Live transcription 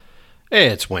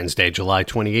It's Wednesday, July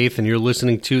 28th, and you're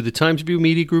listening to the Times View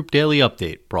Media Group Daily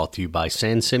Update, brought to you by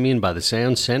San Simeon by the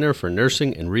Sound Center for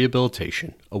Nursing and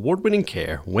Rehabilitation. Award-winning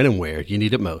care when and where you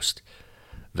need it most.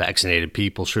 Vaccinated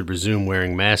people should resume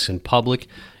wearing masks in public,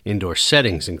 indoor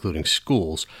settings, including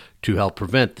schools, to help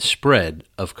prevent the spread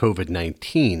of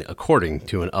COVID-19, according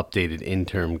to an updated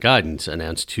interim guidance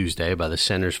announced Tuesday by the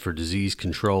Centers for Disease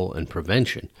Control and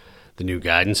Prevention. The new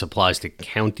guidance applies to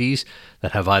counties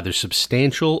that have either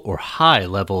substantial or high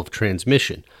level of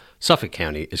transmission. Suffolk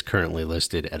County is currently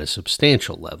listed at a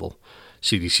substantial level.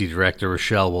 CDC Director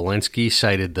Rochelle Walensky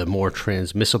cited the more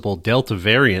transmissible Delta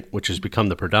variant, which has become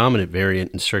the predominant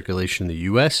variant in circulation in the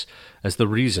U.S., as the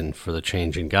reason for the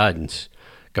change in guidance.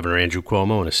 Governor Andrew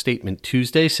Cuomo, in a statement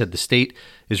Tuesday, said the state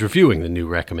is reviewing the new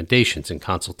recommendations in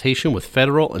consultation with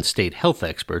federal and state health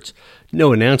experts.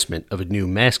 No announcement of a new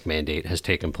mask mandate has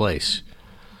taken place.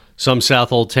 Some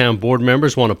South Old Town board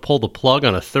members want to pull the plug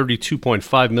on a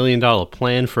 $32.5 million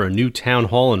plan for a new town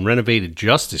hall and renovated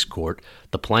justice court.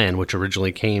 The plan, which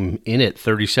originally came in at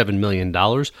 $37 million,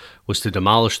 was to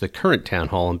demolish the current town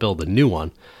hall and build a new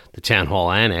one. The town hall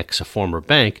annex, a former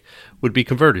bank, would be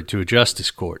converted to a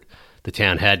justice court. The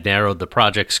town had narrowed the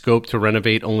project scope to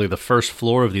renovate only the first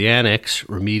floor of the annex,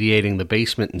 remediating the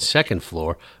basement and second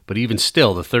floor, but even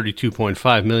still, the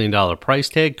 $32.5 million price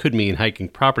tag could mean hiking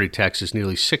property taxes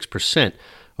nearly 6%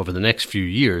 over the next few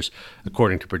years,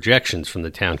 according to projections from the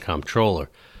town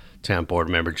comptroller. Town board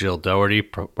member Jill Doherty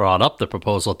brought up the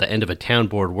proposal at the end of a town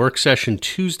board work session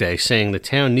Tuesday, saying the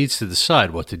town needs to decide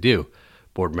what to do.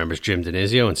 Board members Jim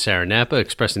Denizio and Sarah Napa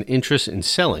expressed an interest in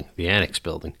selling the annex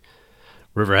building.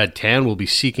 Riverhead Town will be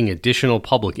seeking additional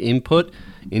public input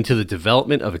into the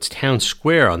development of its town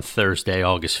square on Thursday,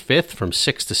 August 5th from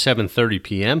 6 to 7:30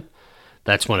 p.m.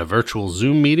 That's when a virtual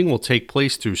Zoom meeting will take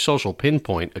place through Social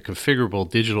Pinpoint, a configurable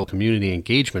digital community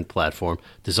engagement platform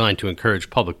designed to encourage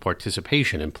public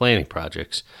participation in planning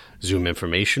projects. Zoom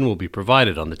information will be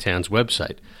provided on the town's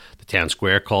website. The town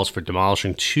square calls for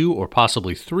demolishing 2 or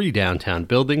possibly 3 downtown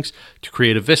buildings to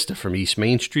create a vista from East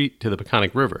Main Street to the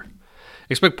Peconic River.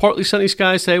 Expect partly sunny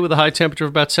skies today with a high temperature of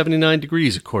about 79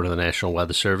 degrees, according to the National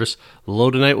Weather Service. The low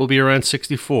tonight will be around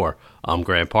 64. I'm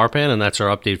Grant Parpan, and that's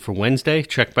our update for Wednesday.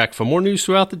 Check back for more news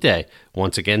throughout the day.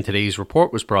 Once again, today's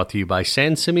report was brought to you by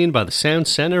San Simeon by the Sound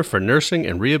Center for Nursing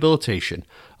and Rehabilitation.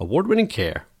 Award-winning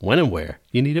care when and where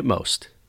you need it most.